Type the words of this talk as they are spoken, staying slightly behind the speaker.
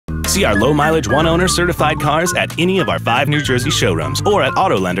See our low-mileage one-owner certified cars at any of our 5 New Jersey showrooms or at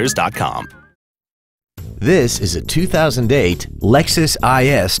AutoLenders.com. This is a 2008 Lexus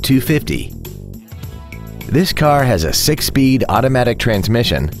IS 250. This car has a 6-speed automatic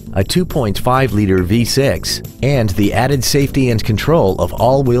transmission, a 2.5-liter V6, and the added safety and control of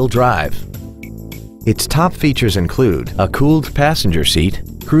all-wheel drive. Its top features include a cooled passenger seat,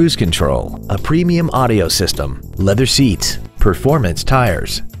 cruise control, a premium audio system, leather seats, performance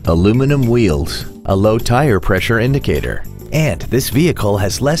tires, aluminum wheels, a low tire pressure indicator, and this vehicle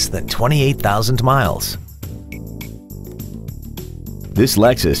has less than 28,000 miles. This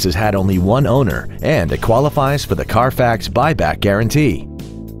Lexus has had only one owner and it qualifies for the Carfax buyback guarantee.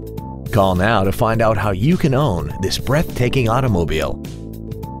 Call now to find out how you can own this breathtaking automobile.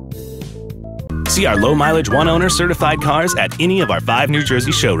 See our low-mileage one-owner certified cars at any of our 5 New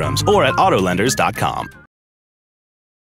Jersey showrooms or at AutoLenders.com.